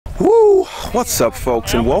Woo! What's up,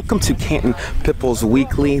 folks, and welcome to Canton Pitbulls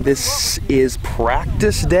Weekly. This is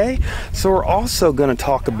practice day, so we're also going to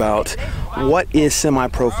talk about what is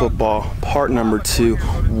semi-pro football, part number 2.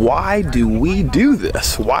 Why do we do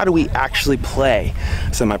this? Why do we actually play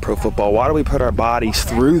semi-pro football? Why do we put our bodies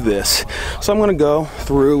through this? So I'm going to go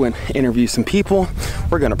through and interview some people.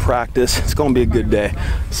 We're going to practice. It's going to be a good day,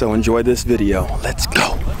 so enjoy this video. Let's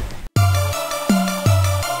go.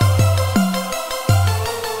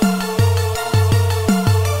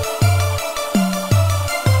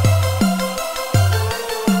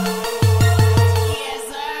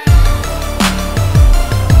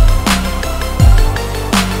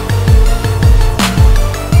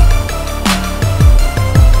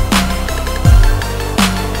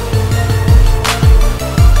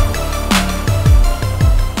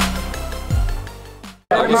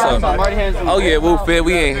 Oh yeah, Woo Fit,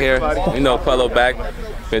 we ain't here. You know, Polo back.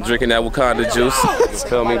 Been drinking that Wakanda juice. You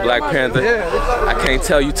feel me, Black Panther. I can't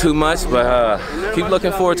tell you too much, but keep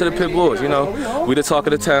looking forward to the Pitbulls. You know, we the talk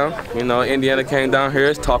of the town. You know, Indiana came down here,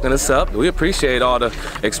 is talking us up. We appreciate all the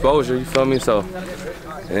exposure. You feel me? So,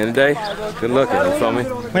 at the end of the day, good looking. You feel me?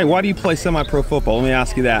 Wait, why do you play semi-pro football? Let me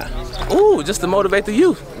ask you that. Ooh, just to motivate the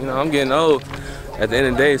youth. You know, I'm getting old at the end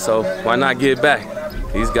of the day, so why not give back?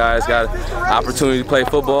 These guys got opportunity to play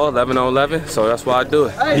football 11 on 11, so that's why I do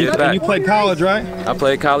it. And you played college, right? I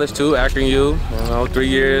played college too, Akron U. 3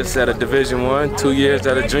 years at a Division I, 2 years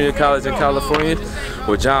at a junior college in California,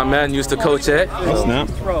 where John Madden used to coach at. Oh, snap.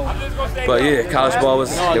 But yeah, college ball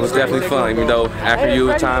was definitely fun. Even though Akron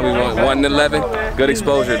U time we went 1-11, good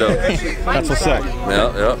exposure though. That's what's up.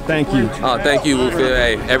 Yep. Thank you. Oh, thank you, Wolfie.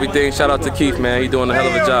 Hey, everything. Shout out to Keith, man. He's doing a hell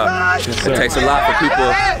of a job. It takes a lot for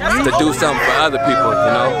people to do something for other people. You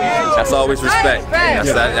know, that's always respect.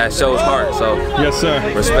 That shows heart. So yes, sir.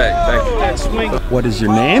 Respect. Thank you. What is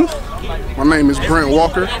your name? My name is Brent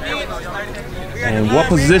Walker. And what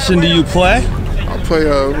position do you play? I play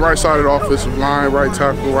right side of the offensive line, right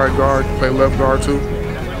tackle, right guard, play left guard too.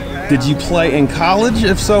 Did you play in college?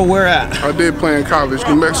 If so, where at? I did play in college,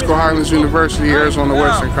 New Mexico Highlands University, Arizona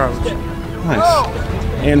Western College. Nice.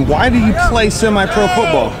 And why do you play semi-pro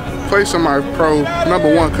football? Play semi-pro,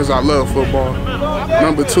 number one, because I love football.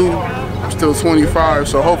 Number two, I'm still 25,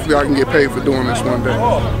 so hopefully I can get paid for doing this one day.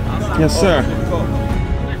 Yes, sir.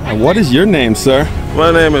 And what is your name, sir?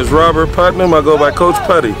 My name is Robert Putnam. I go by Coach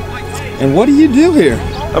Putty. And what do you do here?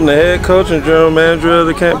 I'm the head coach and general manager of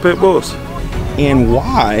the Canton Pitbulls. And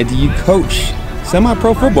why do you coach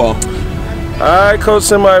semi-pro football? I coach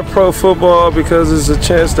semi-pro football because it's a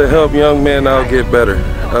chance to help young men out get better,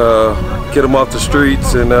 get them off the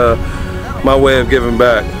streets, and my way of giving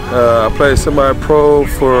back. I played semi-pro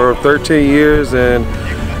for 13 years, and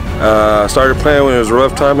I started playing when it was a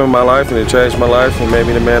rough time in my life, and it changed my life and made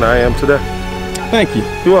me the man I am today. Thank you.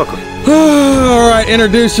 You're welcome. All right,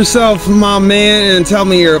 introduce yourself, my man, and tell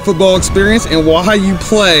me your football experience and why you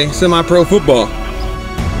play semi-pro football.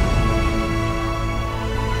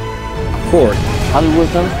 Corey,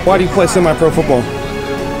 why do you play semi-pro football?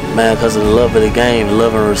 Man, because of the love of the game, the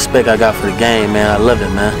love and respect I got for the game, man. I love it,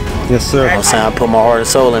 man. Yes, sir. I'm saying I put my heart and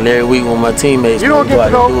soul in every week with my teammates. Man. We go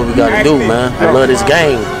out and do what we got to do, man. I love this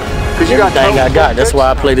game. Everything I got. That's why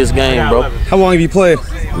I play this game, bro. How long have you played?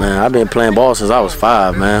 Man, I've been playing ball since I was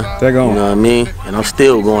 5, man. They're going. You know what I mean? And I'm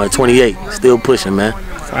still going at 28, still pushing, man.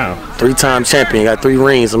 Wow. 3-time champion, got 3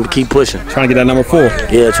 rings. I'm gonna keep pushing. Trying to get that number 4.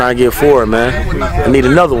 Yeah, trying to get 4, man. I need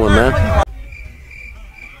another one, man.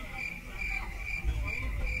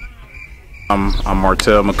 I'm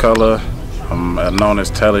Martell McCullough. I'm known as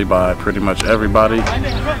Telly by pretty much everybody.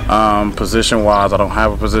 Position-wise, I don't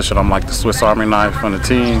have a position. I'm like the Swiss Army knife on the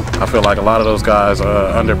team. I feel like a lot of those guys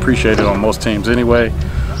are underappreciated on most teams anyway.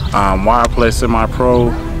 Why I play semi-pro,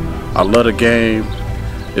 I love the game.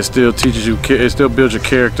 It still teaches you, it still builds your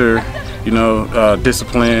character, you know,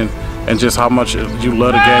 discipline, and just how much you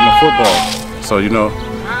love the game of football. So, you know,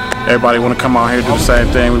 everybody want to come out here and do the same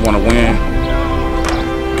thing. We want to win,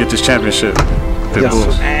 get this championship. Yes.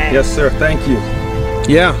 Yes, sir. Thank you.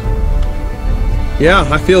 Yeah,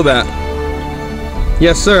 I feel that.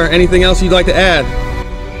 Yes, sir. Anything else you'd like to add?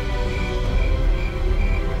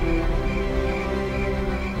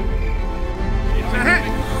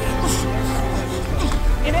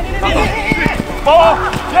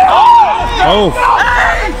 Oh.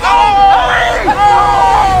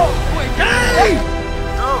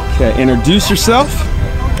 Okay, introduce yourself.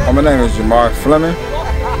 My name is Jamar Fleming.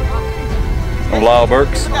 I'm Lyle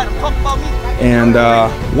Burks. And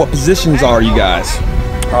what positions are you guys?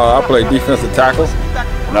 I play defensive tackle.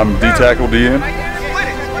 And I'm D-tackle DN.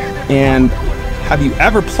 And Have you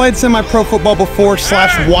ever played semi-pro football before,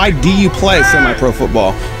 / why do you play semi-pro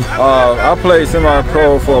football? I played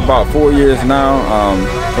semi-pro for about 4 years now.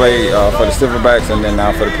 Played for the Silverbacks and then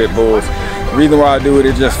now for the Pitbulls. The reason why I do it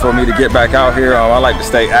is just for me to get back out here. I like to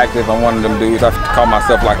stay active. I'm one of them dudes. I call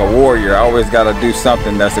myself like a warrior. I always got to do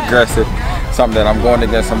something that's aggressive, something that I'm going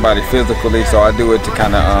against somebody physically. So I do it to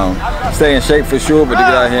kind of stay in shape for sure, but to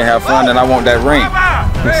get out here and have fun. And I want that ring.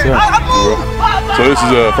 Yes, sir. So this is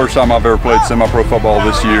the first time I've ever played semi-pro football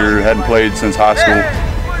this year. Hadn't played since high school.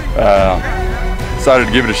 Decided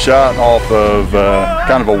to give it a shot off of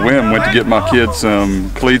kind of a whim. Went to get my kids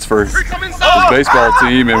some cleats for his baseball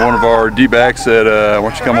team, and one of our D-backs said, why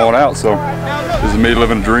don't you come on out? So this is me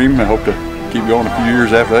living a dream. I hope to keep going a few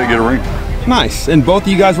years after that, get a ring. Nice. And both of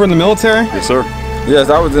you guys were in the military? Yes, sir. Yes,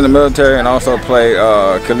 I was in the military and also played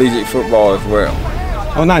collegiate football as well.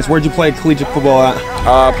 Oh, nice. Where'd you play collegiate football at?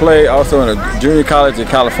 I played also in a junior college in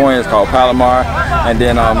California. It's called Palomar. And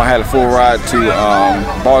then I had a full ride to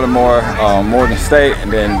Baltimore, Morgan State,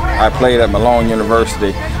 and then I played at Malone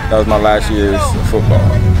University. That was my last year's football.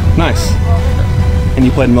 Nice. And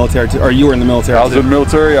you played in the military too, or you were in the military I was in the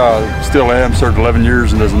military. I still am. Served 11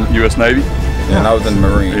 years in the U.S. Navy. And I was in the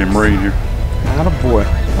Marine. Yeah, Marine here. Attaboy.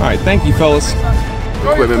 All right, thank you, fellas.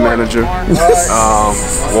 Equipment manager,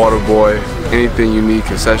 water boy, anything you need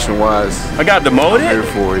concession-wise. I got demoted? I'm here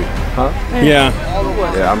for you. Huh? Yeah.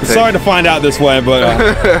 Yeah, I'm sorry to find out this way, but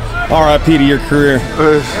RIP to your career.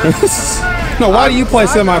 No, why do you play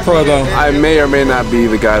semi-pro though? I may or may not be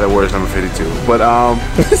the guy that wears number 52, but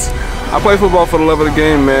I play football for the love of the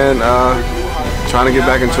game, man. Trying to get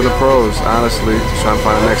back into the pros, honestly. Just trying to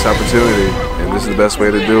find the next opportunity, and this is the best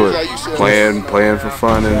way to do it. Playing for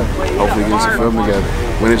fun, and hopefully getting some film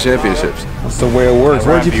together. Winning championships. That's the way it works.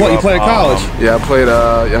 Where'd you play? You played at college? Yeah, I played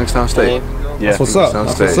Youngstown State. Yeah. That's what's up. Youngstown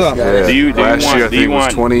That's State. what's up. Yeah. Do you Last year, I think it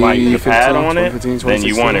was want 2015, like the pad on it? 2015, Then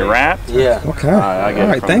you want it wrapped? Yeah. Okay. I get All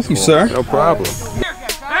it right. from Thank the you, school. sir. No problem.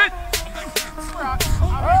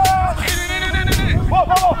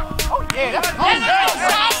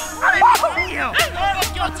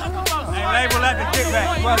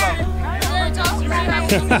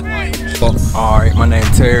 Alright, my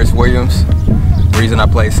name's Terrence Williams. Reason I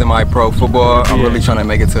play semi-pro football, I'm really trying to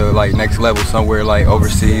make it to like next level somewhere like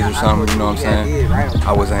overseas or something, you know what I'm saying?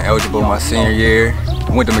 I wasn't eligible my senior year.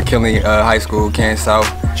 Went to McKinley High School, Kansas South.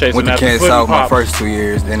 Went to Kansas South my first 2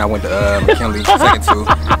 years, then I went to McKinley second 2.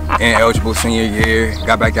 Ineligible senior year.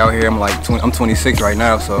 Got back out here, I'm 26 right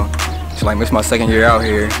now, so it's like missed my second year out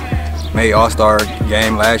here. Made All-Star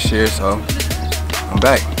game last year, so I'm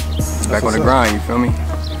back. Back on the grind, you feel me?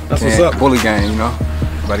 That's what's up. Bully game, you know?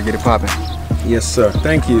 About to get it popping. Yes, sir.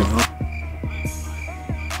 Thank you.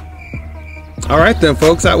 All right then,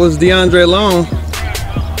 folks. That was DeAndre Long,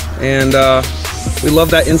 and we love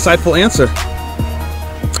that insightful answer.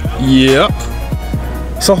 Yep.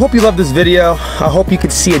 So I hope you love this video. I hope you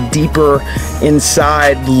could see a deeper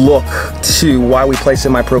inside look to why we play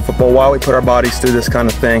semi-pro football, why we put our bodies through this kind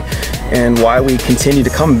of thing, and why we continue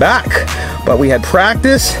to come back. But we had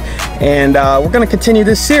practice, and we're going to continue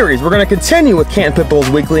this series. We're going to continue with Canton Pitbulls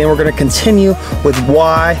Weekly, and we're going to continue with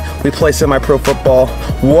why we play semi-pro football.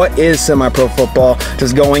 What is semi-pro football?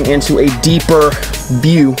 Just going into a deeper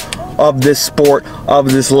view of this sport,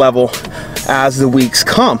 of this level, as the weeks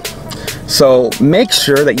come. So make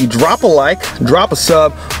sure that you drop a like, drop a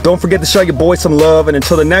sub. Don't forget to show your boys some love, and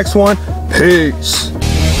until the next one, peace.